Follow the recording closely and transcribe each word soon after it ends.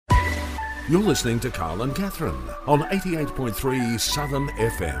You're listening to Carl and Catherine on 88.3 Southern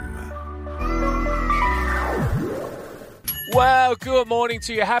FM. Well, good morning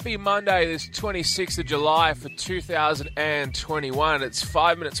to you. Happy Monday, this 26th of July for 2021. It's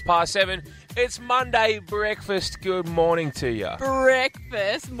 5 minutes past 7. It's Monday breakfast. Good morning to you.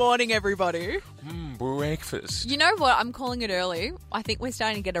 Breakfast. Morning, everybody. Breakfast. You know what? I'm calling it early. I think we're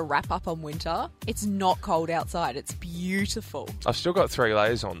starting to get a wrap up on winter. It's not cold outside. It's beautiful. I've still got 3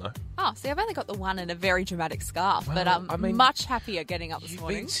 layers on, though. Oh, see, I've only got the one and a very dramatic scarf, Well, but I'm I mean, much happier getting up this You've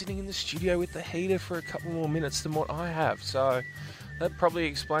morning. been sitting in the studio with the heater for a couple more minutes than what I have, so that probably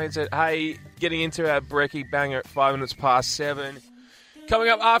explains it. Hey, getting into our brekkie banger at 5 minutes past 7. Coming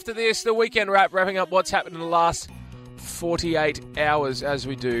up after this, the weekend wrap, wrapping up what's happened in the last 48 hours, as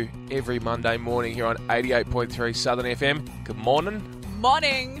we do every Monday morning here on 88.3 Southern FM. Good morning.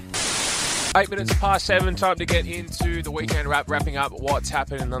 Morning. 8 minutes past 7, time to get into the weekend wrap, wrapping up what's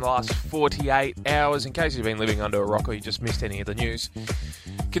happened in the last 48 hours. In case you've been living under a rock or you just missed any of the news.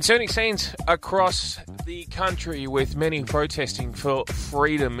 Concerning scenes across the country, with many protesting for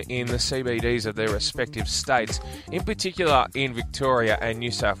freedom in the CBDs of their respective states, in particular in Victoria and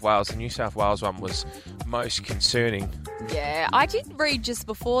New South Wales. The New South Wales one was most concerning. Yeah, I did read just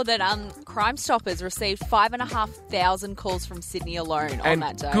before that Crime Stoppers received 5,500 calls from Sydney alone on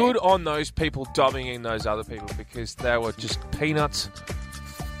that day. Good on those people dobbing those other people, because they were just peanuts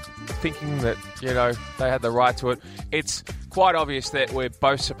thinking that, you know, they had the right to it. It's quite obvious that we're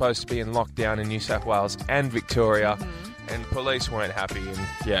both supposed to be in lockdown in New South Wales and Victoria, and police weren't happy,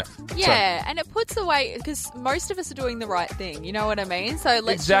 and Yeah, and it puts away, because most of us are doing the right thing, you know what I mean? So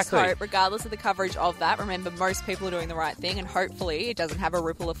let's Exactly. just hope, regardless of the coverage of that, remember, most people are doing the right thing, and hopefully it doesn't have a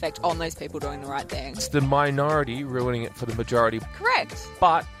ripple effect on those people doing the right thing. it's the minority ruining it for the majority. Correct.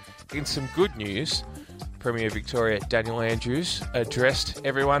 But in some good news, Premier of Victoria Daniel Andrews addressed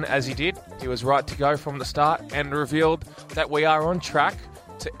everyone as he did. He was right to go from the start and revealed that we are on track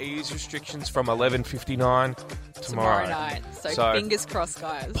to ease restrictions from 11:59 tomorrow Night. So fingers crossed,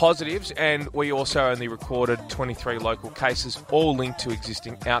 guys. Positives, and we also only recorded 23 local cases, all linked to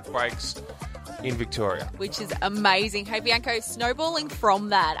existing outbreaks in Victoria. Which is amazing. Hey, Bianco, snowballing from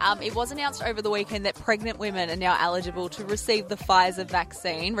that, it was announced over the weekend that pregnant women are now eligible to receive the Pfizer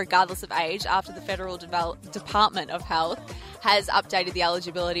vaccine, regardless of age, after the Federal Department of Health has updated the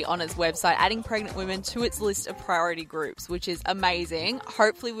eligibility on its website, adding pregnant women to its list of priority groups, which is amazing.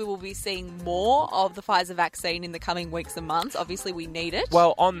 Hopefully we will be seeing more of the Pfizer vaccine in the coming weeks and months. Obviously we need it.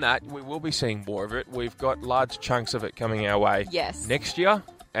 Well, on that, we will be seeing more of it. We've got large chunks of it coming our way Yes. next year,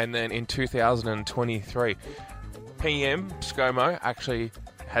 and then in 2023. PM ScoMo actually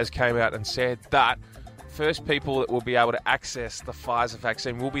has came out and said that first people that will be able to access the Pfizer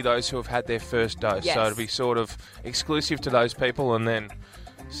vaccine will be those who have had their first dose. Yes. So it'll be sort of exclusive to those people, and then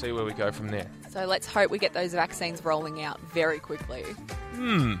see where we go from there. So let's hope we get those vaccines rolling out very quickly.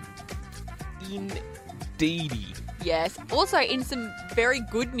 Indeedy. Yes. Also, in some very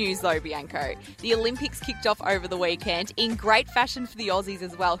good news, though, Bianco, the Olympics kicked off over the weekend in great fashion for the Aussies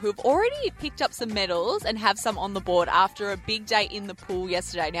as well, who have already picked up some medals and have some on the board after a big day in the pool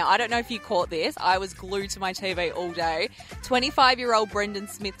yesterday. Now, I don't know if you caught this. I was glued to my TV all day. 25-year-old Brendan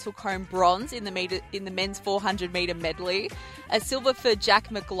Smith took home bronze in the men's 400-metre medley, a silver for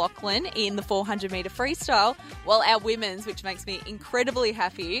Jack McLaughlin in the 400-metre freestyle, while our women's, which makes me incredibly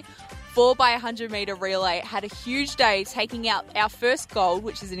happy, 4x100-metre relay had a huge day, taking out our first gold,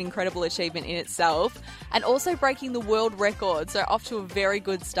 which is an incredible achievement in itself, and also breaking the world record. So off to a very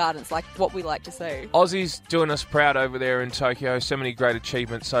good start. It's like what we like to see. Aussies doing us proud over there in Tokyo. So many great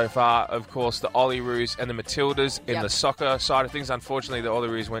achievements so far. Of course, the Olyroos and the Matildas in the soccer side of things. Unfortunately, the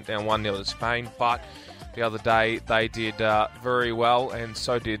Olyroos went down 1-0 to Spain, but the other day they did very well, and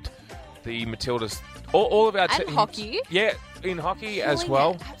so did the Matildas. All of our And hockey. Yeah, in hockey Killing as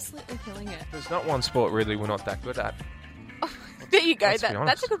well. it. Absolutely killing it. There's not one sport really we're not that good at. There you go. Let's be honest.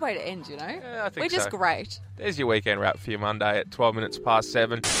 That's a good way to end, you know? Yeah, I think We're just so. great. There's your weekend wrap for your Monday at 12 minutes past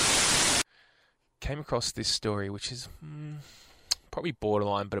 7. Came across this story, which is probably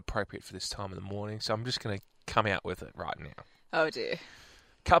borderline but appropriate for this time of the morning, so I'm just going to come out with it right now. Oh, dear.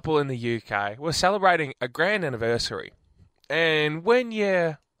 Couple in the UK were celebrating a grand anniversary, and when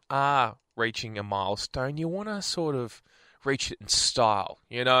you are reaching a milestone, you want to sort of reach it in style.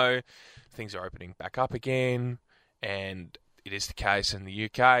 You know, things are opening back up again, and it is the case in the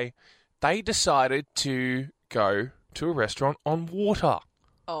UK. They decided to go to a restaurant on water.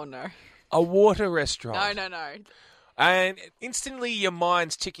 Oh, no. A water restaurant. No. And instantly your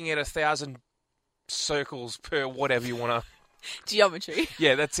mind's ticking at 1,000 circles per whatever you want to... Geometry.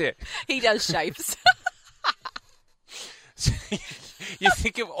 Yeah, that's it. He does shapes. You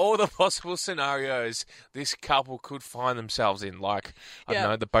think of all the possible scenarios this couple could find themselves in. Like, I don't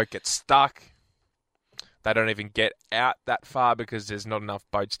know, the boat gets stuck. They don't even get out that far because there's not enough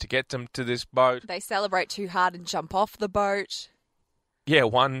boats to get them to this boat. They celebrate too hard and jump off the boat. Yeah,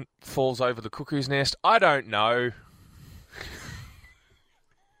 one falls over the cuckoo's nest. I don't know.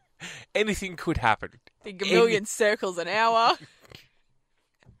 Anything could happen. Think a million circles an hour.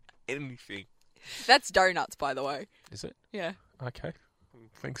 Anything. That's donuts, by the way. Is it? Yeah. Okay.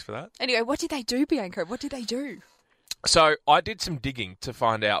 Thanks for that. Anyway, what did they do, Bianca? What did they do? So I did some digging to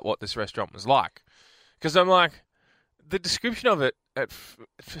find out what this restaurant was like. Because I'm like, the description of it at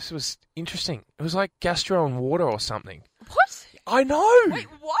first was interesting. It was like gastro and water or something. What? I know. Wait,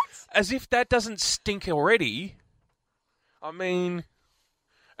 what? As if that doesn't stink already. I mean,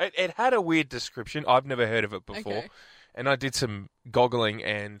 it had a weird description. I've never heard of it before. Okay. And I did some goggling,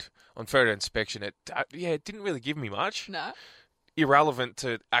 and on further inspection, it didn't really give me much. No. Irrelevant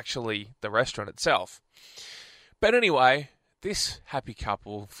to actually the restaurant itself. But anyway, this happy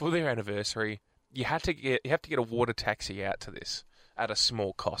couple, for their anniversary, you have to get a water taxi out to this at a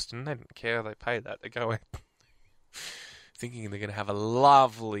small cost, and they didn't care. They paid that. They go in thinking they're going to have a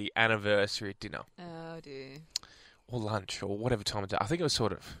lovely anniversary dinner. Oh, dear. Or lunch, or whatever time of day. I think it was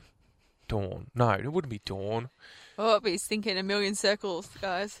sort of dawn. No, it wouldn't be dawn. Oh, but he's thinking a million circles,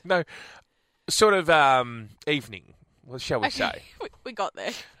 guys. No, sort of evening, shall we say. We got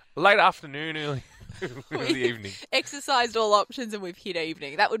there. Late afternoon, early evening. Exercised all options and we've hit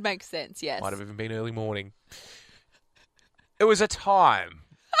evening. That would make sense, yes. Might have even been early morning. It was a time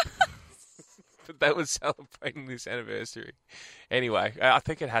that they were celebrating this anniversary. Anyway, I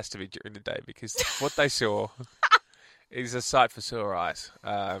think it has to be during the day because what they saw is a sight for sore eyes.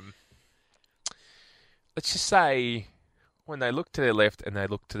 Let's just say when they looked to their left and they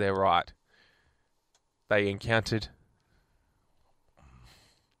looked to their right, they encountered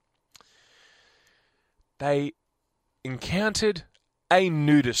a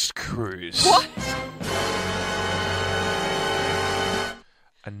nudist cruise. What?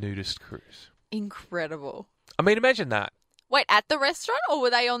 A nudist cruise. Incredible. I mean, imagine that. Wait, at the restaurant or were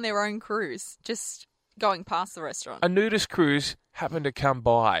they on their own cruise? Just going past the restaurant? A nudist cruise happened to come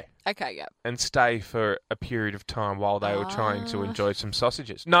by Okay, yeah. and stay for a period of time while they were trying to enjoy some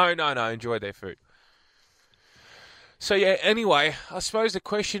sausages. No, enjoy their food. So, yeah, anyway, I suppose the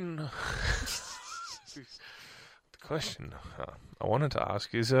question I wanted to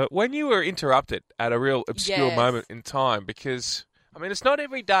ask is when you were interrupted at a real obscure moment in time, because, I mean, it's not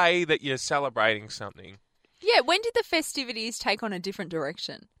every day that you're celebrating something. Yeah, when did the festivities take on a different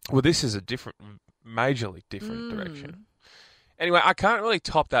direction? Well, this is a majorly different direction. Anyway, I can't really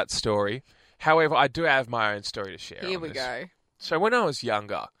top that story. However, I do have my own story to share. Here we go. So when I was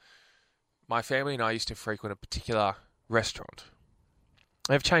younger, my family and I used to frequent a particular restaurant.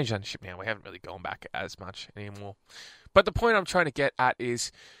 They've changed ownership now. We haven't really gone back as much anymore. But the point I'm trying to get at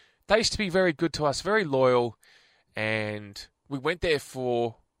is they used to be very good to us, very loyal, and we went there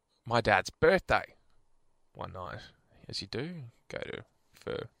for my dad's birthday one night. As you do,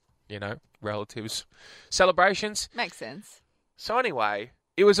 for relatives' celebrations. Makes sense. So anyway,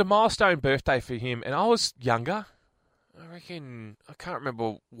 it was a milestone birthday for him, and I was younger. I reckon, I can't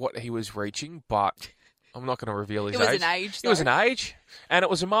remember what he was reaching, but I'm not going to reveal his age. It was an age, It was an age, and it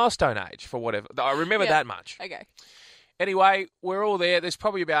was a milestone age for whatever. I remember that much. Okay. Anyway, we're all there. There's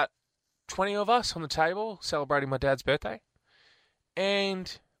probably about 20 of us on the table celebrating my dad's birthday.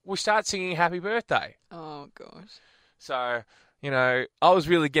 And we start singing Happy Birthday. Oh, gosh. So, I was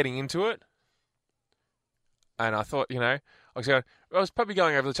really getting into it. And I thought, I was probably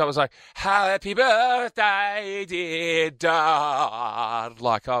going over the top. I was like, Happy Birthday, dear Dad.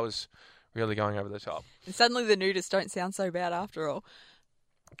 Like, I was really going over the top. And suddenly the nudists don't sound so bad after all.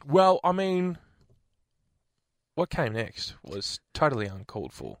 Well, I mean, what came next was totally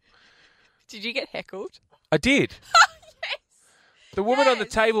uncalled for. Did you get heckled? I did. Yes. The woman on the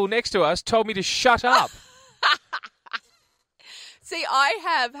table next to us told me to shut up. See, I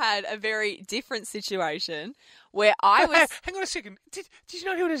have had a very different situation where I was... Hang on a second. Did you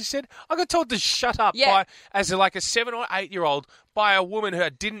not hear what I just said? I got told to shut up as like a 7 or 8 year old by a woman who I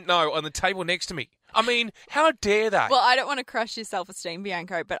didn't know on the table next to me. I mean, how dare they? Well, I don't want to crush your self-esteem,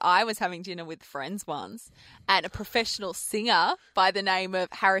 Bianco, but I was having dinner with friends once, and a professional singer by the name of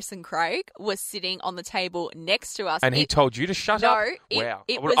Harrison Craig was sitting on the table next to us. And he told you to shut up? Wow.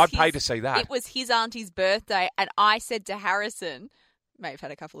 I'd pay to see that. It was his auntie's birthday, and I said to Harrison, may have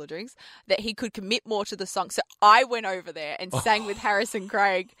had a couple of drinks, that he could commit more to the song. So I went over there and sang with Harrison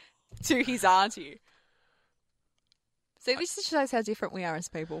Craig to his auntie. So this just shows how different we are as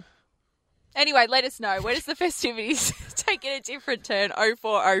people. Anyway, let us know. Where does the festivities taking a different turn.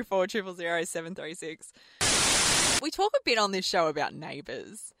 0404 000 736. We talk a bit on this show about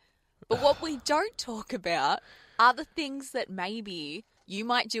neighbours, but what we don't talk about are the things that maybe you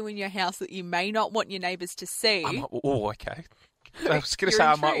might do in your house that you may not want your neighbours to see. Okay. I was going to say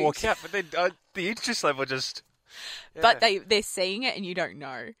I might walk out, but then the interest level just... Yeah. But they're seeing it and you don't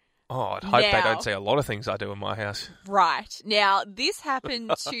know. Oh, I'd hope they don't see a lot of things I do in my house. Right. Now, this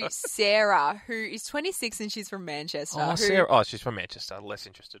happened to Sarah, who is 26 and she's from Manchester. Sarah. Oh, she's from Manchester. Less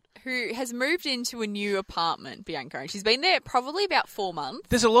interested. Who has moved into a new apartment, Bianca. And she's been there probably about 4 months.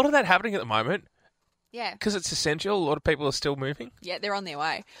 There's a lot of that happening at the moment. Yeah. Because it's essential. A lot of people are still moving. Yeah, they're on their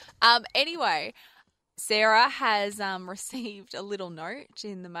way. Anyway, Sarah has received a little note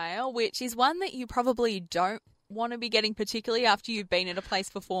in the mail, which is one that you probably don't want to be getting, particularly after you've been at a place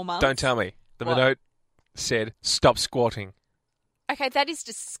for 4 months. Don't tell me. The What? note said, stop squatting. Okay, that is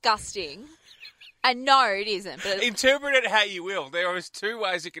disgusting. And no, it isn't. But Interpret it how you will. There is two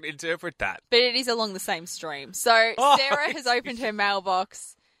ways you can interpret that. But it is along the same stream. So Sarah has opened her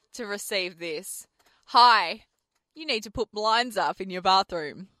mailbox to receive this. Hi, you need to put blinds up in your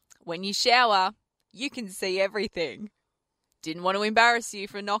bathroom. When you shower, you can see everything. Didn't want to embarrass you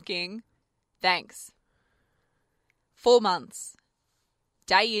for knocking. Thanks. 4 months.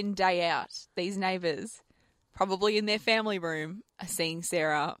 Day in, day out. These neighbours, probably in their family room, are seeing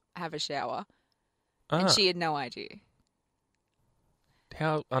Sarah have a shower. And she had no idea.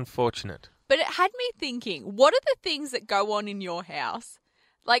 How unfortunate. But it had me thinking, what are the things that go on in your house?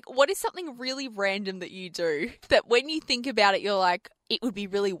 Like, what is something really random that you do that when you think about it, you're like, it would be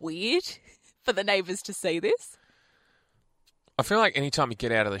really weird for the neighbours to see this? I feel like anytime you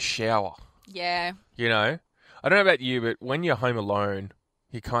get out of the shower, Yeah. you know, I don't know about you, but when you're home alone,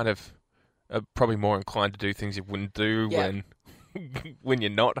 you kind of are probably more inclined to do things you wouldn't do when you're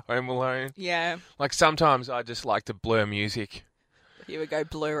not home alone. Yeah. Like sometimes I just like to blur music. Here we go,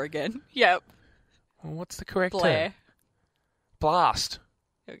 blur again. Yep. Well, what's the correct Blare. term? Blast.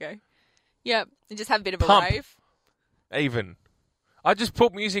 Here we go. Yep. And just have a bit of a Pump. rave. Even. I just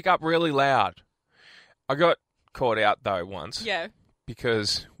put music up really loud. I got caught out though once. Yeah.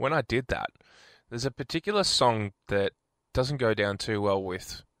 Because when I did that, there's a particular song that doesn't go down too well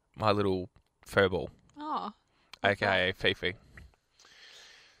with my little furball, Oh. aka Fifi.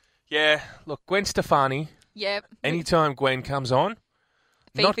 Yeah, look, Gwen Stefani, Yep. anytime Gwen comes on,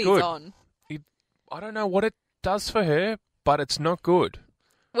 not Fifi's good. on. I don't know what it does for her, but it's not good.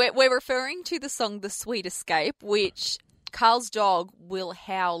 We're referring to the song The Sweet Escape, which Carl's dog will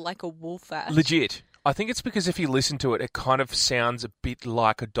howl like a wolf at. Legit. I think it's because if you listen to it, it kind of sounds a bit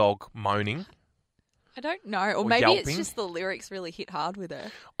like a dog moaning. I don't know. Or Or maybe yelping. it's just the lyrics really hit hard with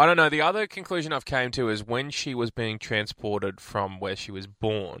her. I don't know. The other conclusion I've came to is when she was being transported from where she was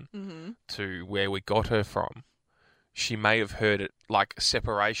born to where we got her from, she may have heard it like a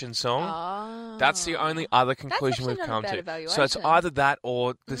separation song. Oh. That's the only other conclusion actually we've not a come bad to. So it's evaluation. either that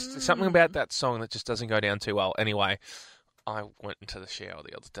or there's something about that song that just doesn't go down too well. Anyway, I went into the shower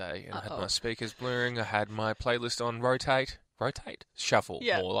the other day and I had my speakers blaring. I had my playlist on rotate, shuffle,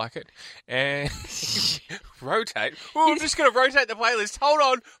 Yeah. more like it, and rotate. Oh, I'm just going to rotate the playlist. Hold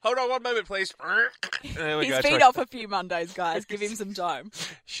on, 1 moment, please. There we He's go. been Sorry. off a few Mondays, guys. Give him some time.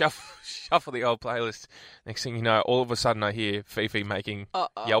 Shuffle the old playlist. Next thing you know, all of a sudden I hear Fifi making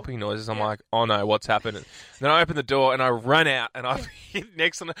yelping noises. I'm like, oh no, what's happening? Then I open the door and I run out and I hit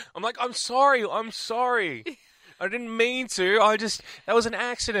next on the... I'm like, I'm sorry. I didn't mean to. That was an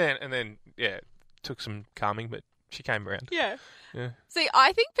accident. And then, yeah, it took some calming, but she came around. Yeah. Yeah. See,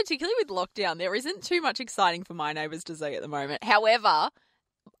 I think particularly with lockdown, there isn't too much exciting for my neighbours to see at the moment. However,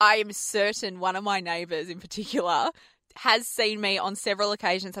 I am certain one of my neighbours in particular has seen me on several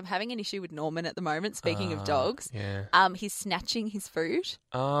occasions. I'm having an issue with Norman at the moment, speaking of dogs. Yeah. He's snatching his food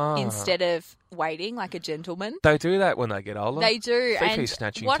Oh. instead of waiting like a gentleman. They do that when they get older. They do. Fifi's And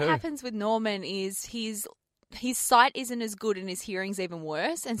snatching what too. happens with Norman is his sight isn't as good and his hearing's even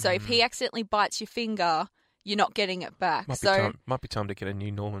worse. And so if he accidentally bites your finger, you're not getting it back. Might be time to get a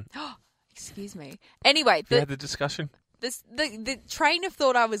new Norman. Excuse me. Anyway, We had the discussion. the train of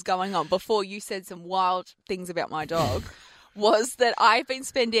thought I was going on before you said some wild things about my dog was that I've been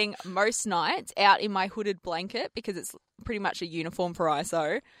spending most nights out in my hooded blanket because it's pretty much a uniform for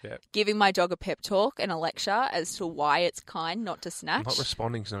ISO, Yep. giving my dog a pep talk and a lecture as to why it's kind not to snatch. Not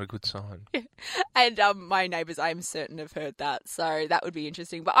responding is not a good sign. And my neighbours, I'm certain, have heard that. So that would be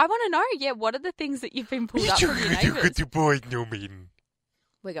interesting. But I want to know, what are the things that you've been pulled up from your neighbours? boy, Norman.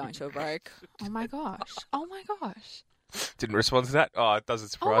 We're going to a break. Oh, my gosh. Oh, my gosh. Didn't respond to that? Oh, it doesn't Oh,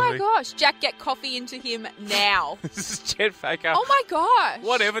 surprise my me. gosh. Jack, get coffee into him now. This is Jet Faker. Oh, my gosh.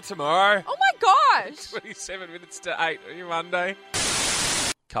 Whatever tomorrow. Oh, my gosh! 27 minutes to 8 on your Monday.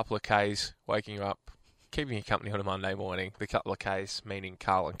 Couple of Ks waking you up, keeping you company on a Monday morning. The couple of Ks meaning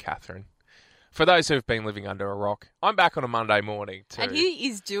Carl and Catherine. For those who've been living under a rock, I'm back on a Monday morning too. And he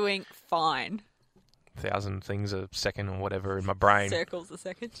is doing fine. 1,000 things a second or whatever in my brain. Circles a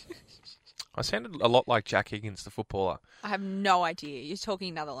second. I sounded a lot like Jack Higgins, the footballer. I have no idea. You're talking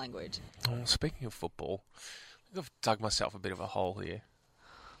another language. Oh, speaking of football, I think I've dug myself a bit of a hole here.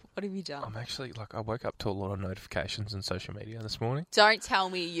 What have you done? I'm actually, I woke up to a lot of notifications on social media this morning. Don't tell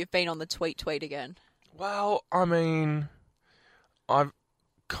me you've been on the tweet again. Well, I mean, I've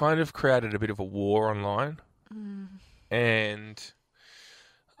kind of created a bit of a war online. And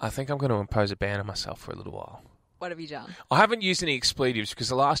I think I'm going to impose a ban on myself for a little while. What have you done? I haven't used any expletives because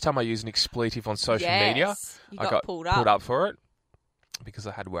the last time I used an expletive on social media, I got pulled up for it because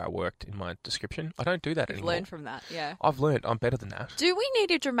I had where I worked in my description. I don't do that anymore. Learned from that, yeah. I've learned. I'm better than that. Do we need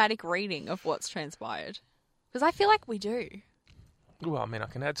a dramatic reading of what's transpired? Because I feel like we do. Well, I mean, I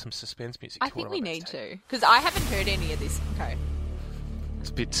can add some suspense music. I think we need to. Because I haven't heard any of this. Okay. It's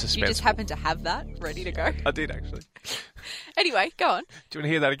a bit suspenseful. You just happen to have that ready to go? I did, actually. Anyway, go on. Do you want to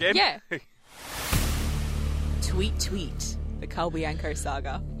hear that again? Yeah. Tweet. The Carl Bianco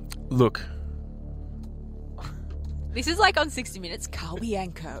saga. Look. This is like on 60 Minutes. Carl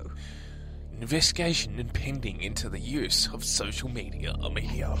Bianco. Investigation impending into the use of social media.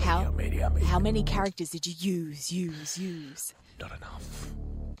 Media. How many characters did you use? Not enough.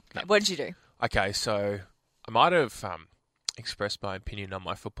 No. What did you do? Okay, so I might have expressed my opinion on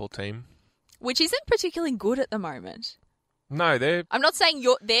my football team. Which isn't particularly good at the moment. No, they're... I'm not saying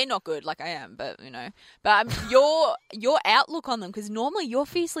they're not good like I am, but, your outlook on them, because normally you're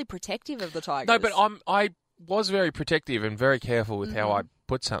fiercely protective of the Tigers. No, but I was very protective and very careful with how I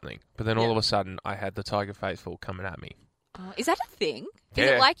put something. But then all of a sudden, I had the Tiger faithful coming at me. Oh, is that a thing? Is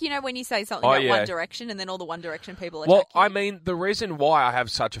Yeah. it like, when you say something about One Direction and then all the One Direction people attack Well, you? I mean, the reason why I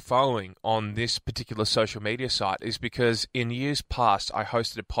have such a following on this particular social media site is because in years past, I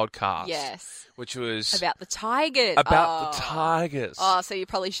hosted a podcast. Yes. Which was... About the Tigers. About the Tigers. Oh, so you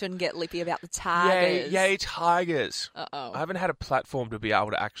probably shouldn't get lippy about the Tigers. Yay, Tigers. Uh-oh. I haven't had a platform to be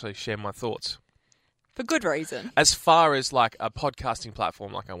able to actually share my thoughts. For good reason. As far as like a podcasting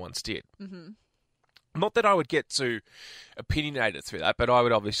platform like I once did. Mm-hmm. Not that I would get too opinionated through that, but I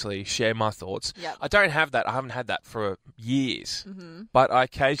would obviously share my thoughts. Yep. I don't have that. I haven't had that for years. Mm-hmm. But I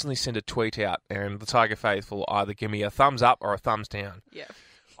occasionally send a tweet out and the Tiger Faithful either give me a thumbs up or a thumbs down. Yeah.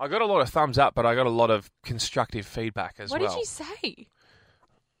 I got a lot of thumbs up, but I got a lot of constructive feedback as well. What did you say?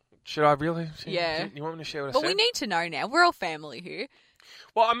 Should I really? Yeah. You want me to share what I said? Well, we need to know now. We're all family here.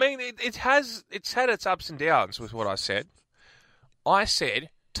 Well, I mean, it's had its ups and downs with what I said. I said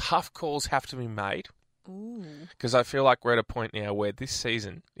tough calls have to be made. Because I feel like we're at a point now where this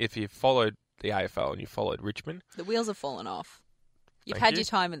season, if you followed the AFL and you followed Richmond... The wheels have fallen off. You've had your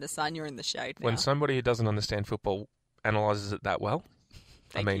time in the sun, you're in the shade now. When somebody who doesn't understand football analyses it that well,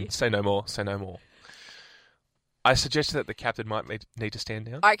 say no more, say no more. I suggested that the captain might need to stand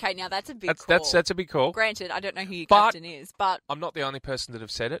down. Okay, now that's a big call. That's a big call. Granted, I don't know who your captain is, but... I'm not the only person that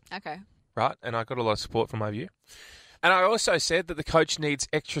have said it. Okay. Right, and I got a lot of support from my view. And I also said that the coach needs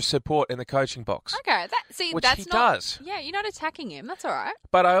extra support in the coaching box. Okay, which that's he not... does. Yeah, you're not attacking him. That's all right.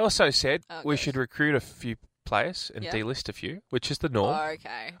 But I also said we good. should recruit a few players and delist a few, which is the norm. Oh,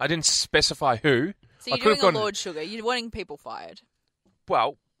 okay. I didn't specify who. So you're doing a Lord Sugar. You're wanting people fired.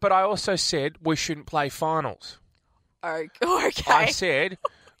 Well, but I also said we shouldn't play finals. Oh, okay. I said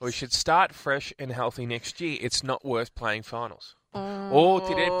we should start fresh and healthy next year. It's not worth playing finals. Or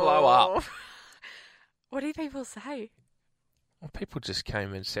did it blow up? What do people say? Well, people just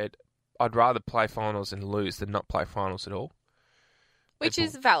came and said, I'd rather play finals and lose than not play finals at all. Which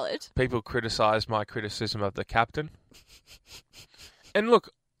is valid. People criticised my criticism of the captain. And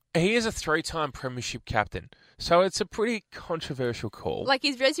look, he is a 3-time premiership captain, so it's a pretty controversial call. Like,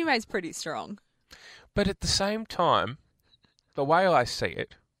 his resume is pretty strong. But at the same time, the way I see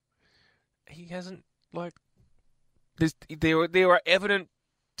it, he hasn't, like... There are evident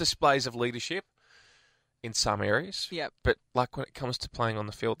displays of leadership in some areas. Yep. But like when it comes to playing on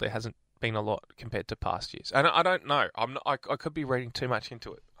the field, there hasn't been a lot compared to past years. And I don't know. I could be reading too much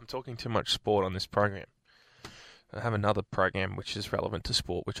into it. I'm talking too much sport on this program. I have another program which is relevant to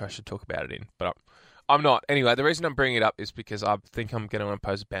sport, which I should talk about it in. But I'm not. Anyway, the reason I'm bringing it up is because I think I'm going to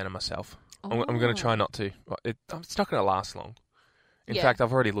impose a ban on myself. I'm going to try not to. It's not going to last long. In fact,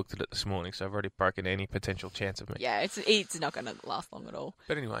 I've already looked at it this morning, so I've already broken any potential chance of me. Yeah, it's not going to last long at all.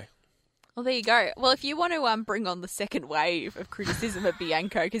 But anyway, Well, there you go. Well, if you want to bring on the second wave of criticism of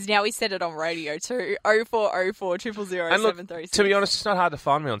Bianco, because now we said it on radio too, 0404 000 And look, 736. to be honest, it's not hard to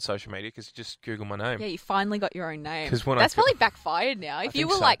find me on social media because you just Google my name. Yeah, you finally got your own name. 'Cause when That's I- probably backfired now. If you think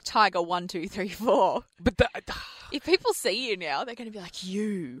were so. like Tiger1234, But, if people see you now, they're going to be like,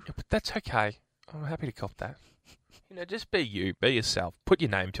 you. but that's okay. I'm happy to cop that. Just be you. Be yourself. Put your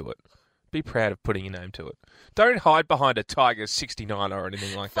name to it. Be proud of putting your name to it. Don't hide behind a Tiger 69 or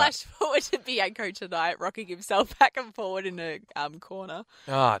anything like Flash forward to Bianco tonight, rocking himself back and forward in a corner.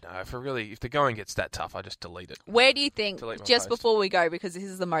 that. Oh, no. If the going gets that tough, I just delete it. Where do you think, Delete my just post. before we go, because this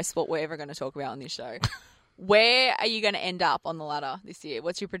is the most sport we're ever going to talk about on this show, where are you going to end up on the ladder this year?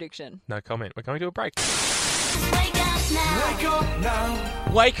 What's your prediction? No comment. We're going to a break. Wake up now. Wake up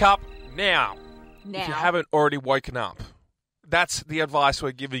now. Wake up now. Now. If you haven't already woken up. That's the advice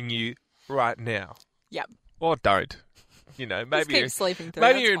we're giving you right now. Yep. Or don't. Just Maybe keep you're, sleeping through.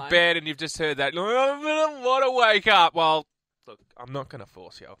 maybe that's you're in fine. bed and you've just heard that. I don't want to wake up. Well, look, I'm not going to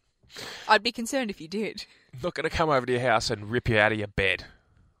force you. I'd be concerned if you did. I'm not going to come over to your house and rip you out of your bed.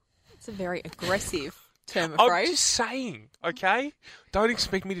 It's a very aggressive term of I'm phrase. just saying, okay? Don't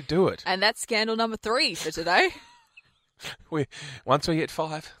expect me to do it. And that's scandal number 3 for today. Once we hit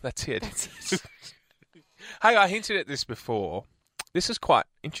 5, that's it. Hey, I hinted at this before. This is quite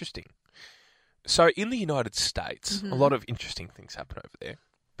interesting. So in the United States, a lot of interesting things happen over there.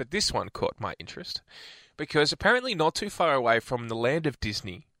 But this one caught my interest because apparently not too far away from the land of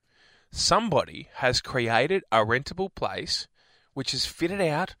Disney, somebody has created a rentable place which is fitted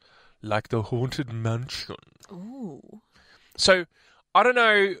out like the Haunted Mansion. Ooh. So I don't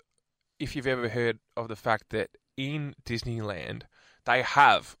know if you've ever heard of the fact that in Disneyland, they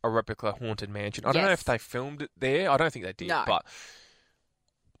have a replica Haunted Mansion. I don't know Yes. if they filmed it there. I don't think they did. No. But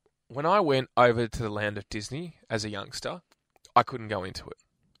when I went over to the land of Disney as a youngster, I couldn't go into it.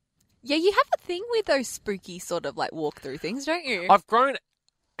 Yeah, you have a thing with those spooky sort of like walk-through things, don't you? I've grown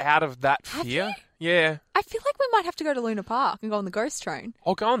out of that Have fear. Yeah. I feel like we might have to go to Luna Park and go on the ghost train.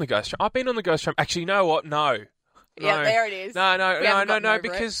 I'll go on the ghost train. I've been on the ghost train. Actually, you know what? No. Yeah, No. there it is. No, We haven't gotten over it.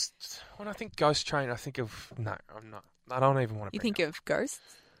 because when I think ghost train, I think of... No, I'm not. I don't even want to You bring think of ghosts?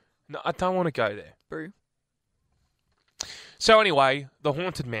 No, I don't want to go there. Brew. So anyway, the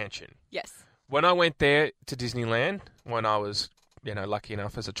Haunted Mansion. Yes. When I went there to Disneyland, when I was, lucky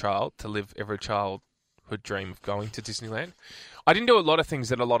enough as a child to live every childhood dream of going to Disneyland, I didn't do a lot of things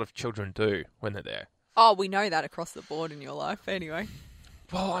that a lot of children do when they're there. Oh, we know that across the board in your life anyway.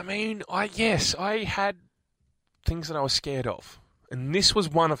 Well, I mean, I had things that I was scared of, and this was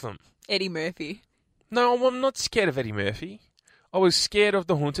one of them. Eddie Murphy. No, I'm not scared of Eddie Murphy. I was scared of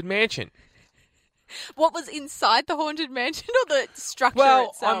the Haunted Mansion. What was inside the Haunted Mansion or the structure Well,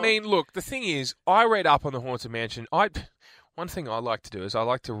 itself? I mean, look, the thing is, I read up on the Haunted Mansion. One thing I like to do is I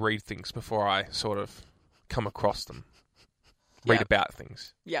like to read things before I sort of come across them. Read Yep. about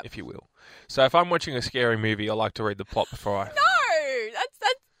things, Yep. if you will. So if I'm watching a scary movie, I like to read the plot before I... No!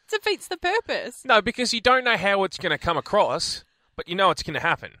 That defeats the purpose. No, because you don't know how it's going to come across, but you know it's going to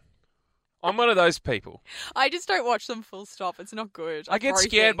happen. I'm one of those people. I just don't watch them full stop. It's not good. I get throw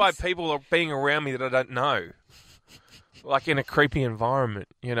scared by things. people being around me that I don't know. Like in a creepy environment,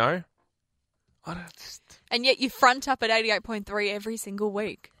 you know? I don't just... And yet you front up at 88.3 every single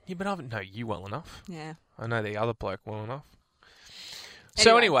week. Yeah, but I don't know you well enough. Yeah. I know the other bloke well enough.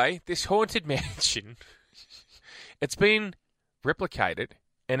 So Anyway. anyway, this Haunted Mansion, it's been replicated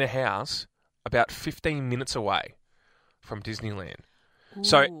in a house about 15 minutes away from Disneyland.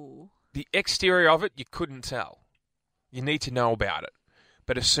 So- Ooh. The exterior of it, you couldn't tell. You need to know about it.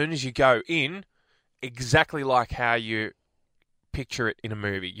 But as soon as you go in, exactly like how you picture it in a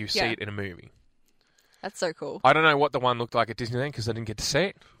movie, you see Yeah. it in a movie. That's so cool. I don't know what the one looked like at Disneyland because I didn't get to see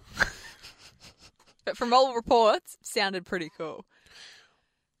it. But from all reports, sounded pretty cool.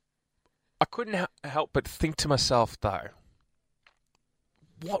 I couldn't help but think to myself, though,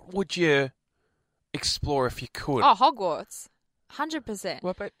 what would you explore if you could? Oh, Hogwarts. 100%.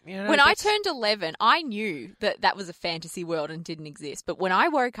 Well, but, When I turned 11, I knew that that was a fantasy world and didn't exist. But when I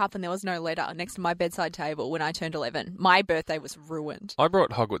woke up and there was no letter next to my bedside table when I turned 11, my birthday was ruined. I brought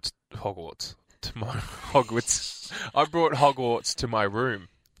Hogwarts to my Hogwarts. I brought Hogwarts to my room.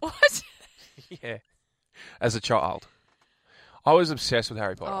 What? Yeah, as a child, I was obsessed with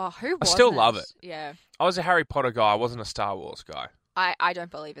Harry Potter. Oh, who I still wasn't? love it. Yeah. I was a Harry Potter guy. I wasn't a Star Wars guy. I don't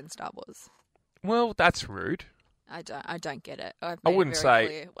believe in Star Wars. Well, that's rude. I don't get it. I've I made it wouldn't very say-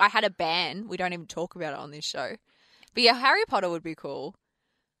 clear. I had a ban. We don't even talk about it on this show. But yeah, Harry Potter would be cool.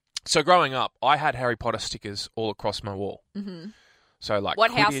 So growing up, I had Harry Potter stickers all across my wall. Hmm. So like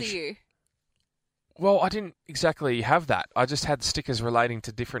What house are Quidditch- you? Well, I didn't exactly have that. I just had stickers relating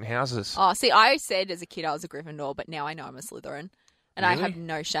to different houses. Oh, see, I said as a kid I was a Gryffindor, but now I know I'm a Slytherin. And I Really? have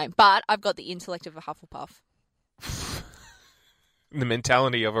no shame. But I've got the intellect of a Hufflepuff. The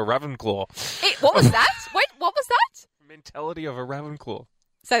mentality of a Ravenclaw. What was that? Wait, what was that? Mentality of a Ravenclaw.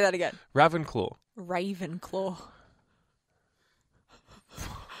 Say that again. Ravenclaw. Ravenclaw.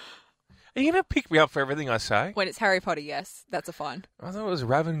 Are you going to pick me up for everything I say? When it's Harry Potter, yes. That's a fine. I thought it was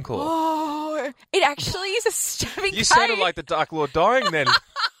Ravenclaw. Oh, it actually is a stabbing You cane. sounded like the Dark Lord dying then.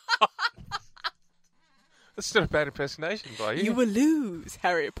 That's not a bad impersonation by you. You will lose,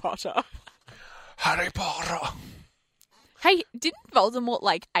 Harry Potter. Harry Potter. Hey, didn't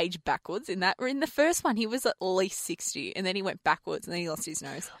Voldemort, age backwards in that? Or in the first one, he was at least 60, and then he went backwards, and then he lost his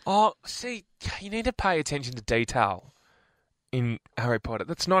nose. Oh, see, you need to pay attention to detail in Harry Potter.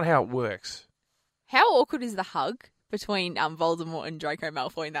 That's not how it works. How awkward is the hug between Voldemort and Draco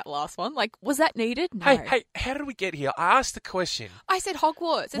Malfoy in that last one? Was that needed? No. Hey, how did we get here? I asked the question. I said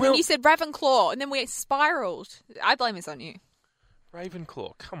Hogwarts, and Well- then you said Ravenclaw, and then we spiraled. I blame this on you.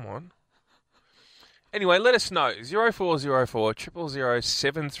 Ravenclaw, come on. Anyway, let us know. 0404 000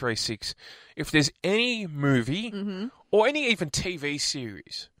 736 if there's any movie or any even TV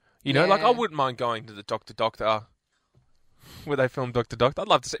series. You know, Yeah. I wouldn't mind going to the Doctor, where they filmed Doctor. I'd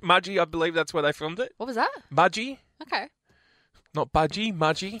love to see. Mudgee, I believe that's where they filmed it. What was that? Mudgee? Okay. Not Budgie,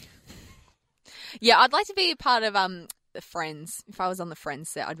 Mudgee. Yeah, I'd like to be a part of the Friends. If I was on the Friends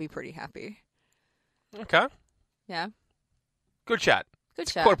set, I'd be pretty happy. Okay. Yeah. Good chat. Good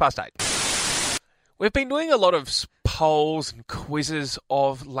show. 8:15. We've been doing a lot of polls and quizzes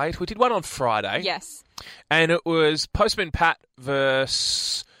of late. We did one on Friday. Yes. And it was Postman Pat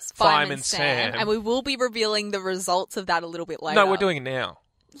versus Fireman Sam. And we will be revealing the results of that a little bit later. No, we're doing it now.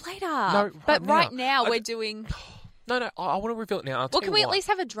 Later. No, but right right now. now we're doing... No, I want to reveal it now. I'll Well, tell can you we at why. least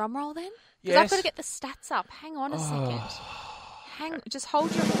have a drum roll then? Because Yes. I've got to get the stats up. Hang on a second. Just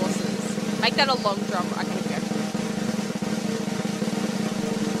hold your horses. Make that a long drum. Okay, here we go.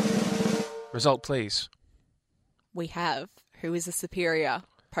 Result, please. We have who is the superior?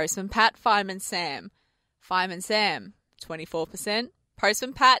 Postman Pat, Fireman Sam. Fireman Sam, 24%.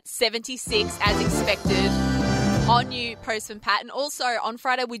 Postman Pat, 76 as expected. On you, Postman Pat. And also, on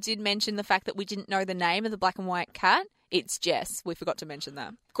Friday, we did mention the fact that we didn't know the name of the black and white cat. It's Jess. We forgot to mention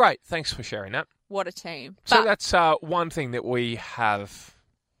that. Great. Thanks for sharing that. What a team. So But that's one thing that we have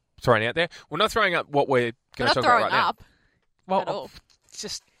thrown out there. We're not throwing up what we're we're going not to talk throwing about right up now. Well, at all. it's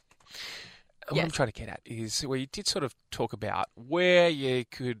just... What Yes. I'm trying to get at is we did sort of talk about where you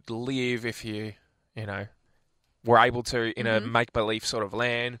could live if you were able to in a make-believe sort of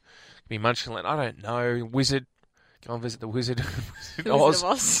land. Be Munchkinland. I don't know. Wizard. Go and visit the Wizard. The Wizard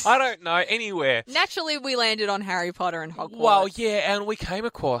of Oz. I don't know. Anywhere. Naturally, we landed on Harry Potter and Hogwarts. Well, yeah, and we came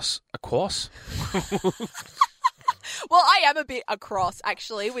across... Well, I am a bit across,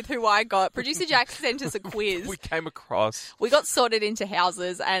 actually, with who I got. Producer Jack sent us a quiz. we came across... We got sorted into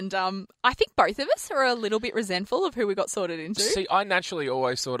houses, and I think both of us are a little bit resentful of who we got sorted into. See, I naturally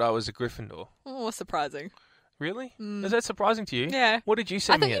always thought I was a Gryffindor. Oh, surprising. Really? Is that surprising to you? Yeah. What did you I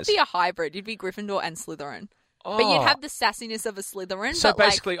send thought me you'd as? be a hybrid. You'd be Gryffindor and Slytherin. Oh. But you'd have the sassiness of a Slytherin. So but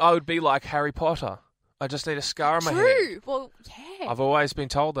basically, I would be like Harry Potter. I just need a scar on my head. true. Well, yeah. I've always been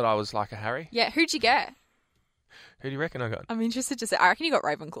told that I was like a Harry. Yeah, who'd you get? Who do you reckon I got? I'm interested to say. I reckon you got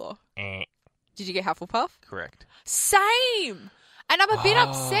Ravenclaw. Did you get Hufflepuff? Correct. Same. And I'm a bit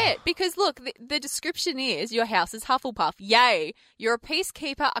upset because, look, the description is your house is Hufflepuff. Yay. You're a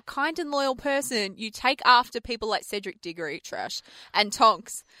peacekeeper, a kind and loyal person. You take after people like Cedric Diggory, trash, and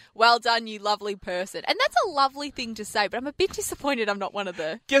Tonks. Well done, you lovely person. And that's a lovely thing to say, but I'm a bit disappointed I'm not one of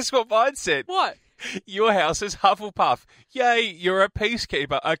the... Guess what mine said? What? Your house is Hufflepuff. Yay, you're a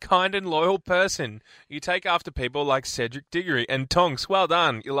peacekeeper, a kind and loyal person. You take after people like Cedric Diggory and Tonks. Well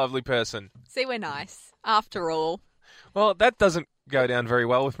done, you lovely person. See, we're nice. After all. Well, that doesn't go down very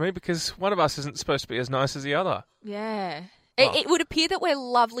well with me because one of us isn't supposed to be as nice as the other. Yeah. Oh. It would appear that we're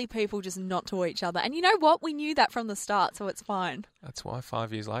lovely people, just not to each other. And you know what? We knew that from the start, so it's fine. That's why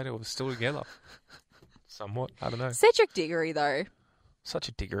 5 years later we're still together. Somewhat, I don't know. Cedric Diggory, though, Such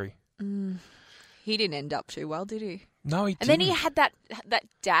a Diggory. he didn't end up too well, did he? No, he And didn't. then he had that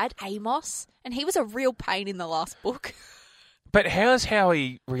dad, Amos, and he was a real pain in the last book. But how's how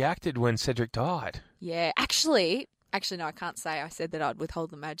he reacted when Cedric died? Yeah, actually, no, I can't say. I said that I'd withhold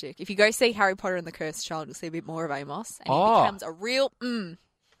the magic. If you go see Harry Potter and the Cursed Child, you'll see a bit more of Amos, and he Oh. becomes a real Come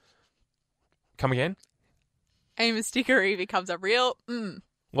again? Amos Diggory becomes a real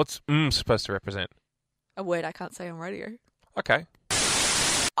What's supposed to represent? a word I can't say on radio. Okay.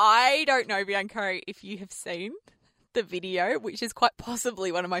 I don't know, Bianco, if you have seen the video, which is quite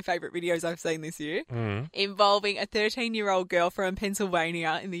possibly one of my favourite videos I've seen this year, involving a 13-year-old girl from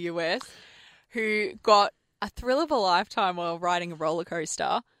Pennsylvania in the US who got a thrill of a lifetime while riding a roller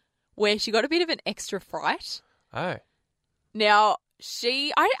coaster where she got a bit of an extra fright. Oh. Now,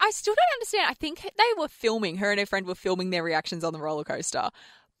 I still don't understand. I think they were filming, her and her friend were filming their reactions on the roller coaster.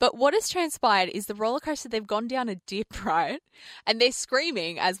 But what has transpired is the roller coaster, they've gone down a dip, right? And they're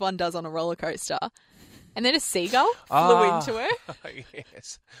screaming, as one does on a roller coaster. And then a seagull flew into her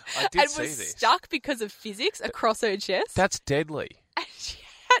Yes. I did and see was this. stuck because of physics across her chest. That's deadly. And she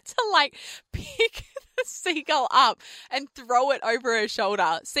had to, like, pick the seagull up and throw it over her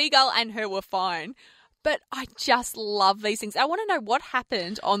shoulder. Seagull and her were fine. But I just love these things. I want to know what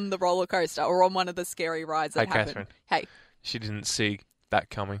happened on the roller coaster or on one of the scary rides that happened. Catherine. Hey, She didn't see that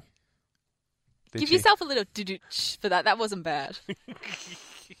coming. Did give she? yourself a little do-do-ch for that. That wasn't bad.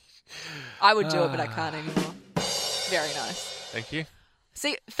 I would do it, but I can't anymore. Very nice. Thank you.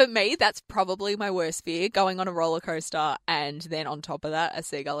 See, for me, that's probably my worst fear, going on a roller coaster and then on top of that, a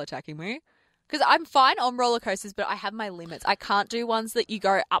seagull attacking me. Because I'm fine on roller coasters, but I have my limits. I can't do ones that you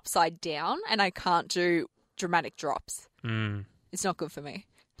go upside down, and I can't do dramatic drops. It's not good for me.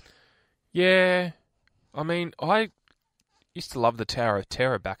 Yeah. I mean, I used to love the Tower of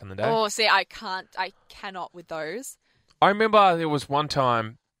Terror back in the day. Oh, see, I cannot with those. I remember there was one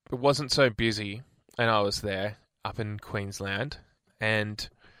time it wasn't so busy and I was there up in Queensland and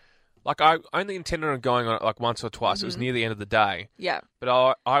like I only intended on going on it like once or twice. It was near the end of the day. Yeah.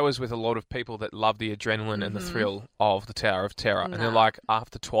 But I was with a lot of people that love the adrenaline and the thrill of the Tower of Terror. And they're like,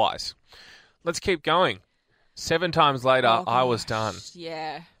 after twice, let's keep going. 7 times later, Oh, I was done.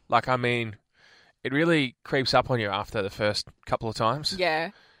 Yeah. Like, I mean, it really creeps up on you after the first couple of times. Yeah.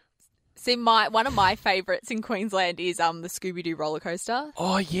 See, one of my favourites in Queensland is the Scooby-Doo roller coaster.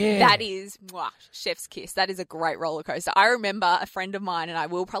 Oh, yeah. That is chef's kiss. That is a great roller coaster. I remember a friend of mine and I,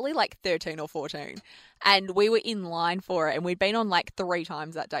 we were probably like 13 or 14, and we were in line for it, and we'd been on like 3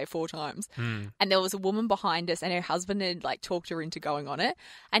 times that day, 4 times. And there was a woman behind us and her husband had like talked her into going on it.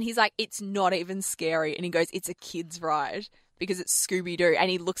 And he's like, it's not even scary. And he goes, it's a kid's ride because it's Scooby-Doo. And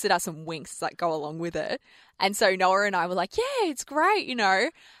he looks at us and winks, like, go along with it. And so Noah and I were like, yeah, it's great, you know.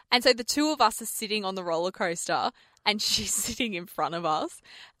 And so the two of us are sitting on the roller coaster and she's sitting in front of us.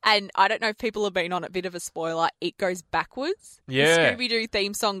 And I don't know if people have been on it, bit of a spoiler, it goes backwards. Yeah. The Scooby-Doo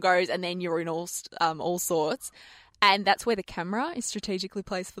theme song goes and then you're in all sorts. And that's where the camera is strategically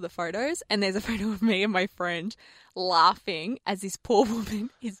placed for the photos. And there's a photo of me and my friend laughing as this poor woman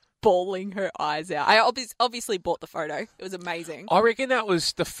is bawling her eyes out. I obviously bought the photo. It was amazing. I reckon that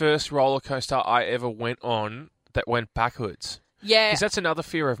was the first roller coaster I ever went on that went backwards. Yeah. Because that's another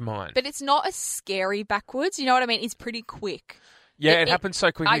fear of mine. But it's not as scary backwards. You know what I mean? It's pretty quick. Yeah, it happens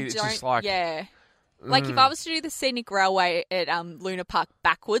so quickly. It's just like... Yeah. Like if I was to do the scenic railway at Luna Park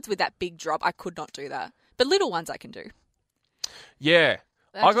backwards with that big drop, I could not do that. But little ones I can do. Yeah.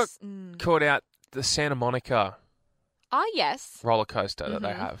 They're I just- got caught out the Santa Monica Ah, yes. roller coaster that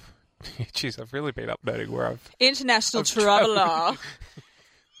they have. Jeez, I've really been updating where I've... International traveller.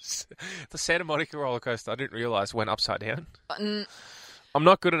 The Santa Monica roller coaster, I didn't realise went upside down. I'm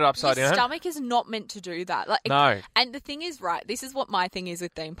not good at upside Your down. stomach is not meant to do that. Like, No. And the thing is, right, this is what my thing is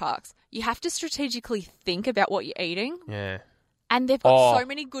with theme parks. You have to strategically think about what you're eating. Yeah. And they've got Oh. so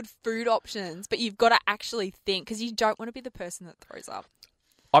many good food options, but you've got to actually think because you don't want to be the person that throws up.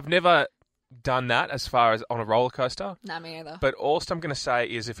 I've never done that as far as on a roller coaster. Nah, me either. But all I'm going to say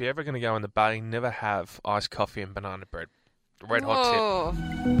is if you're ever going to go in the bay, never have iced coffee and banana bread. Red hot tip. Oh.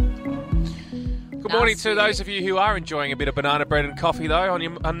 Good morning to Nasty. those of you who are enjoying a bit of banana bread and coffee, though, on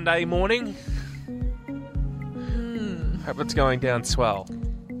your Monday morning. Hope it's going down swell.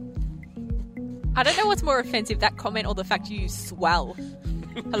 I don't know what's more offensive, that comment or the fact you swell.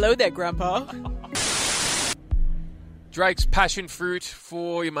 Hello there, Grandpa. Drake's passion fruit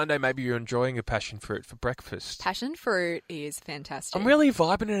for your Monday. Maybe you're enjoying a passion fruit for breakfast. Passion fruit is fantastic. I'm really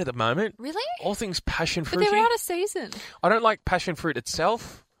vibing it at the moment. Really? All things passion But fruity. they're out of season. I don't like passion fruit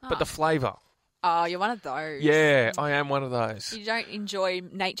itself, but the flavour. Oh, you're one of those. Yeah, I am one of those. You don't enjoy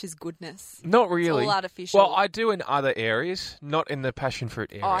nature's goodness. Not really. all artificial. Well, I do in other areas, not in the passion fruit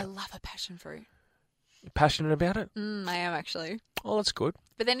area. Oh, I love a passion fruit. Passionate about it? I am actually. Oh, that's good.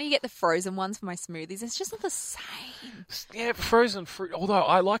 But then you get the frozen ones for my smoothies. It's just not the same. Yeah, frozen fruit. Although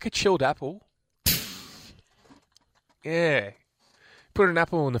I like a chilled apple. Yeah. Put an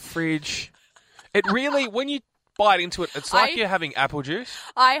apple in the fridge. It really, when you bite into it, it's like you're having apple juice.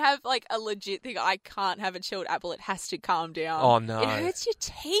 I have like a legit thing. I can't have a chilled apple. It has to calm down. Oh, no. It hurts your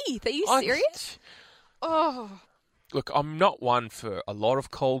teeth. Are you I- serious? Oh. Look, I'm not one for a lot of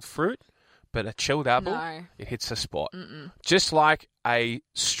cold fruit, but a chilled apple, No. it hits the spot. Just like a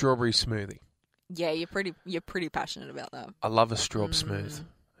strawberry smoothie. Yeah, you're pretty passionate about that. I love a straw smooth.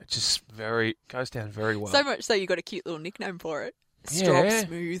 It just goes down very well. So much so you got a cute little nickname for it. Straw Yeah.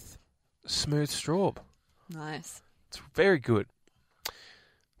 Smooth. Smooth straw. Nice. It's very good.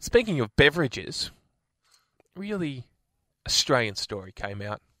 Speaking of beverages, really Australian story came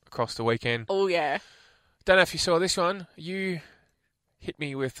out across the weekend. Oh, yeah. Don't know if you saw this one. You hit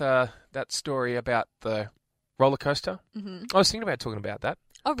me with that story about the roller coaster. Mm-hmm. I was thinking about talking about that.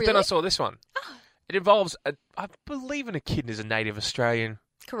 Oh, But really? then I saw this one. It involves, I believe, an echidna is a native Australian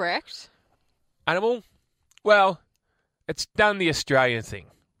Correct. animal. Well, it's done the Australian thing.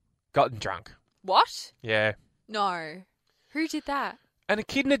 Gotten drunk. What? Yeah. No. Who did that? An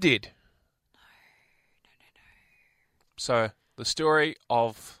echidna did. No. So, the story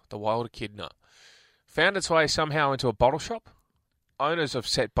of the wild echidna found its way somehow into a bottle shop. Owners of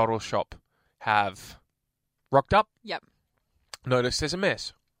said bottle shop have rocked up. Yep. Notice there's a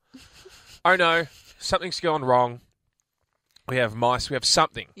mess. Oh no, something's gone wrong. We have mice, we have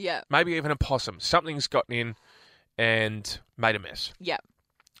something. Yep. Maybe even a possum. Something's gotten in and made a mess. Yep.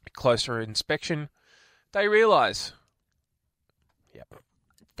 Closer inspection, they realise. Yep.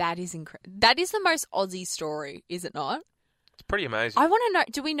 That is incredible. That is the most Aussie story, is it not? It's pretty amazing. I want to know,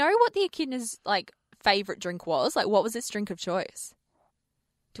 do we know what the echidna's, favourite drink was? What was its drink of choice?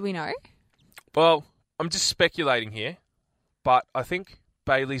 Do we know? Well, I'm just speculating here, but I think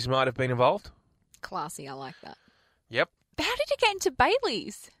Bailey's might have been involved. Classy, I like that. Yep. How did it get into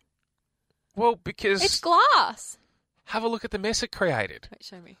Bailey's? Well, because It's glass. have a look at the mess it created. Wait,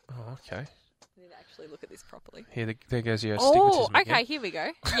 show me. Oh, okay. I need to actually look at this properly. Here, there goes your Oh, astigmatism again. okay, here we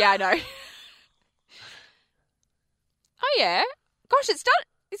go. Yeah, I know. Oh, yeah. Gosh, it's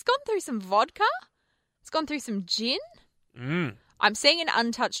gone through some vodka. It's gone through some gin. Mm. I'm seeing an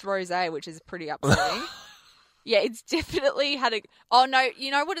untouched rosé, which is pretty upsetting. Yeah, it's definitely had a... Oh, no,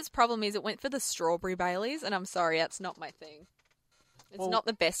 you know what its problem is? It went for the strawberry Baileys, and I'm sorry, that's not my thing. It's Well- not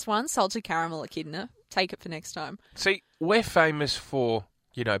the best one. Salted caramel echidna. Take it for next time. See, we're famous for,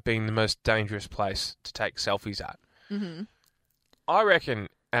 being the most dangerous place to take selfies at. Mm-hmm. I reckon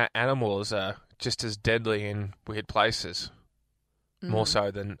animals are just as deadly in weird places, more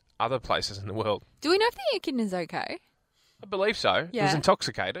so than other places in the world. Do we know if the echidna's okay? I believe so. It was Yeah.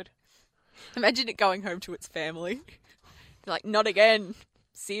 intoxicated. Imagine it going home to its family. Like, not again,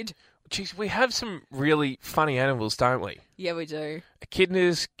 Sid. Jeez, we have some really funny animals, don't we? Yeah, we do.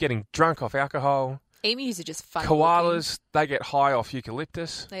 Echidnas getting drunk off alcohol. Emus are just funny. Koalas, they get high off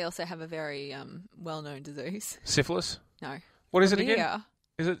eucalyptus. They also have a very well-known disease. Syphilis. No. What is it again? Chlamydia.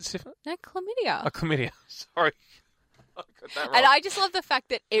 Is it syphilis? No, chlamydia. Oh, chlamydia. Sorry. I got that wrong. And I just love the fact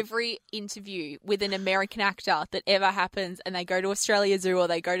that every interview with an American actor that ever happens, and they go to Australia Zoo or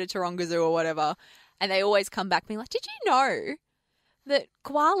they go to Taronga Zoo or whatever, and they always come back being like, did you know that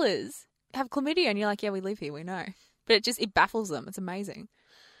koalas have chlamydia? And you're like, yeah, we live here, we know. But it baffles them. It's amazing.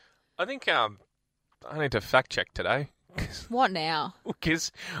 I think I need to fact check today What now?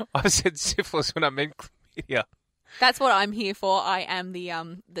 because I said syphilis when I meant chlamydia. That's what I'm here for. I am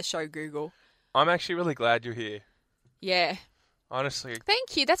the show Google. I'm actually really glad you're here. Yeah. Honestly,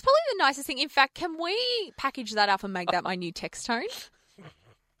 Thank you. That's probably the nicest thing. In fact, can we package that up and make that my new text tone?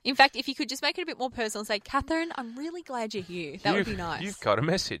 In fact, if you could just make it a bit more personal and say, Catherine, I'm really glad you're here. That would be nice. You've got a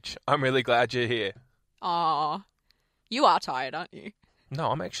message. I'm really glad you're here. Aw. You are tired, aren't you? No,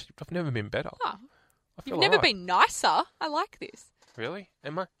 I've never been better. Oh, I feel you've never alright. been nicer. I like this. Really?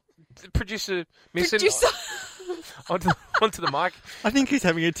 Am I? The producer missing Producer. onto the mic. I think he's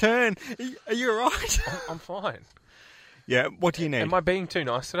having a turn. Are you all right? I'm fine. Yeah, what do you need? Am I being too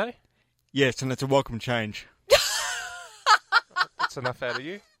nice today? Yes, and it's a welcome change. That's enough out of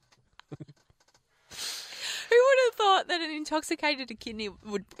you. Who would have thought that an intoxicated echidna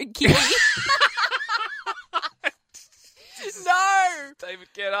would... Echidna? No! David,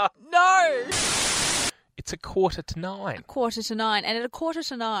 get up. No! It's 9:15. 9:15. And at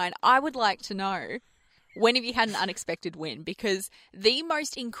 9:15, I would like to know, when have you had an unexpected win? Because the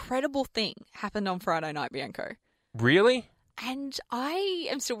most incredible thing happened on Friday night, Bianco. Really? And I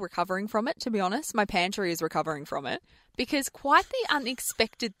am still recovering from it, to be honest. My pantry is recovering from it because quite the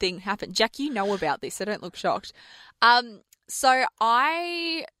unexpected thing happened. Jack, you know about this, so don't look shocked. So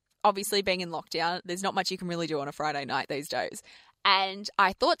I, obviously being in lockdown, there's not much you can really do on a Friday night these days. And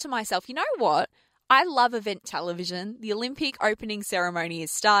I thought to myself, you know what? I love event television. The Olympic opening ceremony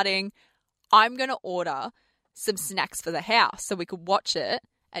is starting. I'm going to order some snacks for the house so we could watch it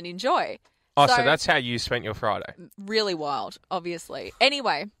and enjoy. Oh, so that's how you spent your Friday. Really wild, obviously.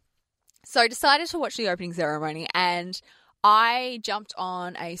 Anyway, so I decided to watch the opening ceremony and I jumped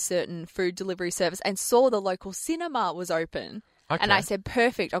on a certain food delivery service and saw the local cinema was open. Okay. And I said,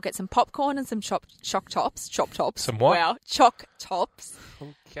 perfect, I'll get some popcorn and some choc tops. Some what? Wow, choc tops.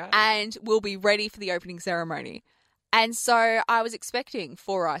 Okay. And we'll be ready for the opening ceremony. And so I was expecting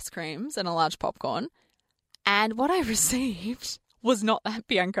 4 ice creams and a large popcorn. And what I received was not that,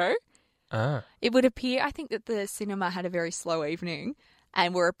 Bianco. It would appear, I think, that the cinema had a very slow evening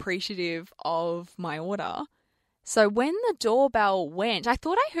and were appreciative of my order. So when the doorbell went, I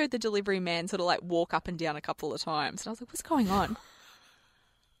thought I heard the delivery man sort of like walk up and down a couple of times. And I was like, what's going on?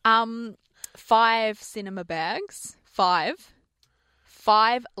 5 cinema bags,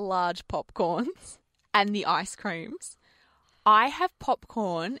 5 large popcorns and the ice creams. I have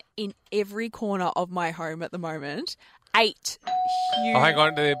popcorn in every corner of my home at the moment. 8 huge... Oh, hang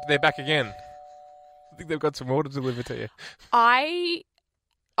on. They're back again. I think they've got some more to deliver to you. I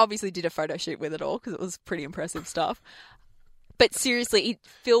obviously did a photo shoot with it all because it was pretty impressive stuff. But seriously, it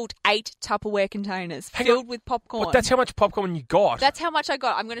filled 8 Tupperware containers filled with popcorn. But that's how much popcorn you got. That's how much I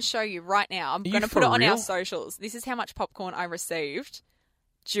got. I'm going to show you right now. I'm going to put it on our socials. This is how much popcorn I received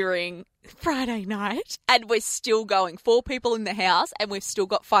during Friday night. And we're still going. 4 people in the house and we've still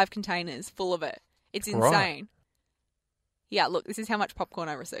got 5 containers full of it. It's insane. Right. Yeah, look, this is how much popcorn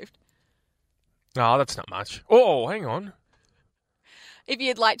I received. No, that's not much. Oh, hang on. If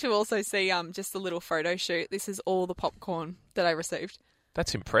you'd like to also see just a little photo shoot, this is all the popcorn that I received.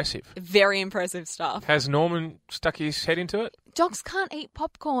 That's impressive. Very impressive stuff. Has Norman stuck his head into it? Dogs can't eat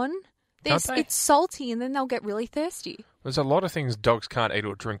popcorn. Can't they? It's salty and then they'll get really thirsty. There's a lot of things dogs can't eat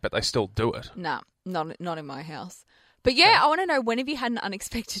or drink, but they still do it. No, not in my house. But yeah, I want to know, when have you had an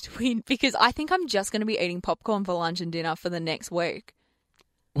unexpected win? Because I think I'm just going to be eating popcorn for lunch and dinner for the next week.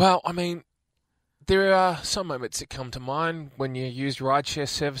 Well, I mean, there are some moments that come to mind when you use rideshare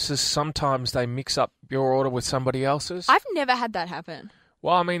services. Sometimes they mix up your order with somebody else's. I've never had that happen.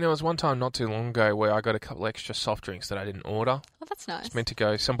 Well, I mean, there was one time not too long ago where I got a couple extra soft drinks that I didn't order. Oh, that's nice. It's meant to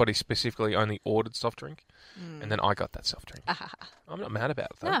go, somebody specifically only ordered soft drink, and then I got that soft drink. I'm not mad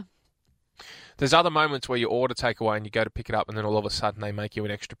about it, though. No. There's other moments where you order takeaway and you go to pick it up and then all of a sudden they make you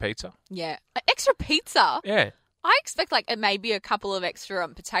an extra pizza. Yeah. Extra pizza? Yeah. I expect like maybe a couple of extra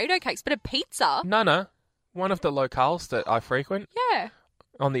potato cakes, but a pizza? No. One of the locales that I frequent, Yeah.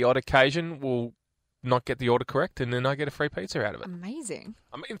 on the odd occasion, will not get the order correct and then I get a free pizza out of it. Amazing.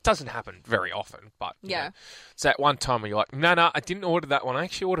 I mean, it doesn't happen very often, but you Yeah. know, it's that one time where you're like, no, I didn't order that one. I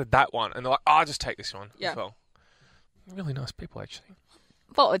actually ordered that one. And they're like, I'll just take this one as well. Really nice people, actually.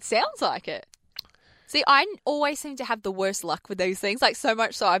 Well, it sounds like it. See, I always seem to have the worst luck with these things. Like, so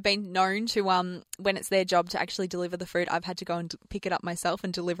much so I've been known to, when it's their job to actually deliver the food, I've had to go and pick it up myself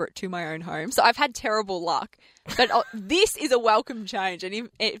and deliver it to my own home. So I've had terrible luck. But this is a welcome change. And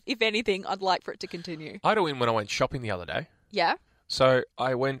if anything, I'd like for it to continue. I had a win when I went shopping the other day. Yeah? So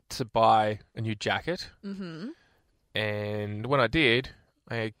I went to buy a new jacket. Mm-hmm. And when I did,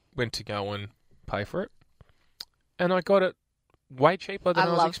 I went to go and pay for it. And I got it way cheaper than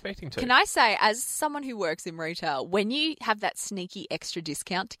I was expecting to. Can I say, as someone who works in retail, when you have that sneaky extra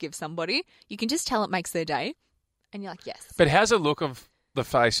discount to give somebody, you can just tell it makes their day. And you're like, yes. But how's the look of the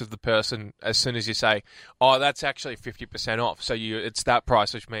face of the person as soon as you say, oh, that's actually 50% off. So it's that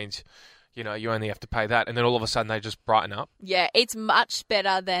price, which means, you know, you only have to pay that. And then all of a sudden they just brighten up. Yeah, it's much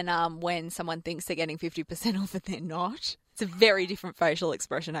better than when someone thinks they're getting 50% off and they're not. It's a very different facial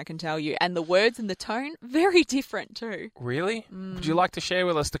expression, I can tell you. And the words and the tone, very different too. Really? Would you like to share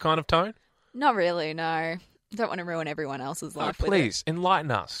with us the kind of tone? Not really, no. Don't want to ruin everyone else's life with it. Please, enlighten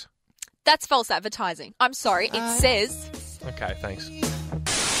us. That's false advertising. I'm sorry, it says... Okay, thanks.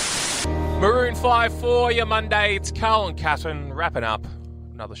 Maroon 5 for your Monday. It's Carl and Catherine wrapping up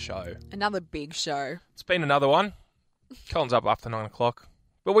another show. Another big show. It's been another one. Colin's up after 9 o'clock.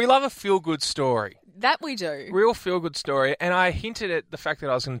 But we love a feel-good story. That we do. Real feel-good story. And I hinted at the fact that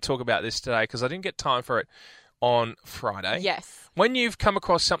I was going to talk about this today because I didn't get time for it on Friday. Yes. When you've come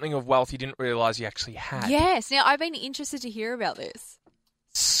across something of wealth you didn't realise you actually had. Yes. Now, I've been interested to hear about this.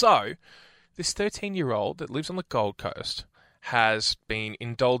 So, this 13-year-old that lives on the Gold Coast has been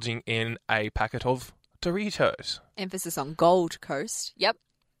indulging in a packet of Doritos. Emphasis on Gold Coast. Yep.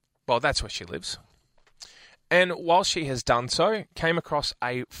 Well, that's where she lives. And while she has done so, came across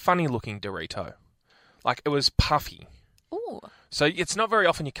a funny-looking Dorito. Like, it was puffy. Ooh. So it's not very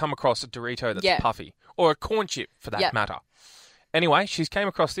often you come across a Dorito that's puffy. Or a corn chip, for that matter. Anyway, she came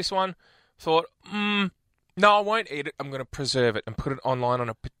across this one, thought, no, I won't eat it. I'm going to preserve it and put it online on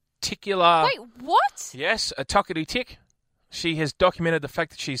a particular... Wait, what? Yes, a Tuckety Tick. She has documented the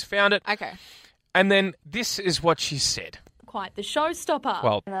fact that she's found it. Okay. And then this is what she said. Quite the showstopper.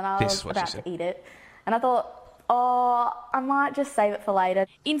 Well, And then I this was is what about she said. to eat it. And I thought, Oh, I might just save it for later.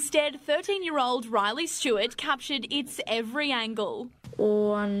 Instead, 13-year-old Riley Stewart captured its every angle.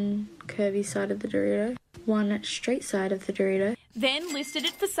 One curvy side of the Dorito, one straight side of the Dorito. Then listed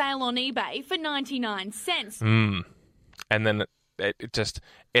it for sale on eBay for 99 cents. And then it just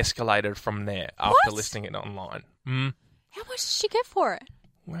escalated from there after listing it online. How much did she get for it?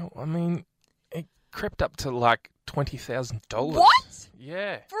 Well, I mean, it crept up to like $20,000. What?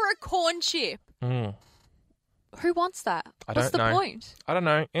 Yeah. For a corn chip. Who wants that? I What's don't the know. point? I don't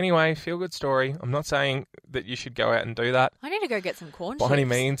know. Anyway, feel good story. I'm not saying that you should go out and do that I need to go get some corn by chips. any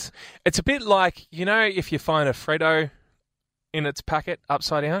means. It's a bit like, you know, if you find a Freddo in its packet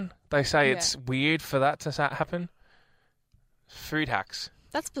upside down, they say Yeah. it's weird for that to happen. Food hacks.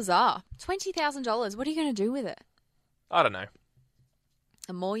 That's bizarre. $20,000. What are you going to do with it? I don't know.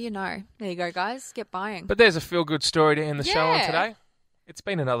 The more you know. There you go, guys. Get buying. But there's a feel good story to end the show on Yeah. today. It's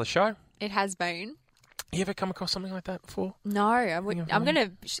been another show. It has been. You ever come across something like that before? No, I'm Think of going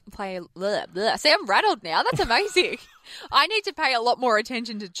to play a... Blah, blah. See, I'm rattled now. That's amazing. I need to pay a lot more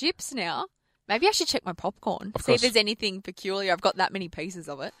attention to chips now. Maybe I should check my popcorn. Of See if course. there's anything peculiar. I've got that many pieces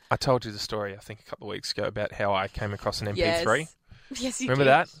of it. I told you the story, I think, a couple of weeks ago about how I came across an MP3. Yes. Yes, you Remember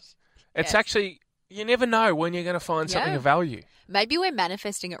did. that? It's Yes. actually, you never know when you're going to find something Yeah. of value. Maybe we're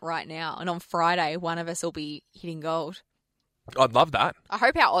manifesting it right now, and on Friday, one of us will be hitting gold. I'd love that. I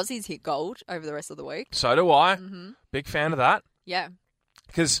hope our Aussies hit gold over the rest of the week. So do I. Mm-hmm. Big fan of that. Yeah.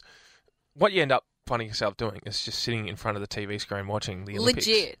 Because what you end up finding yourself doing is just sitting in front of the TV screen watching the Olympics.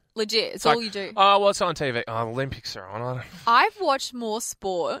 Legit. It's like, all you do. Oh, what's on TV? Oh, the Olympics are on. I've watched more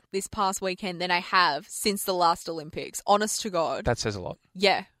sport this past weekend than I have since the last Olympics. Honest to God. That says a lot.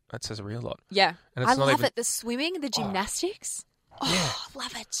 Yeah. That says a real lot. Yeah. And it's I not love even- it. The swimming, the gymnastics. Oh, I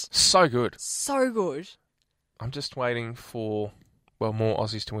love it. So good. So good. I'm just waiting for, well, more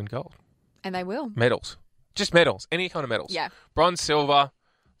Aussies to win gold. And they will. Medals. Just medals. Any kind of medals. Yeah. Bronze, silver.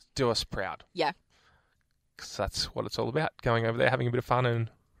 Do us proud. Yeah. Because that's what it's all about. Going over there, having a bit of fun,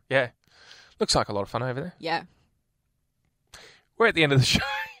 and yeah. Looks like a lot of fun over there. Yeah. We're at the end of the show.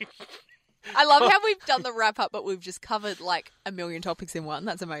 I love how we've done the wrap up, but we've just covered like a million topics in one.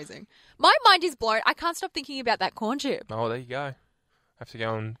 That's amazing. My mind is blown. I can't stop thinking about that corn chip. Oh, there you go. Have to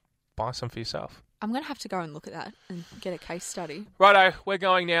go and buy some for yourself. I'm going to have to go and look at that and get a case study. Righto, we're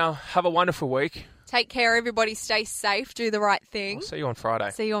going now. Have a wonderful week. Take care, everybody. Stay safe. Do the right thing. I'll see you on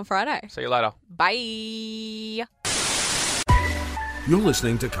Friday. See you on Friday. See you later. Bye. You're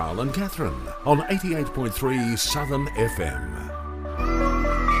listening to Carl and Catherine on 88.3 Southern FM.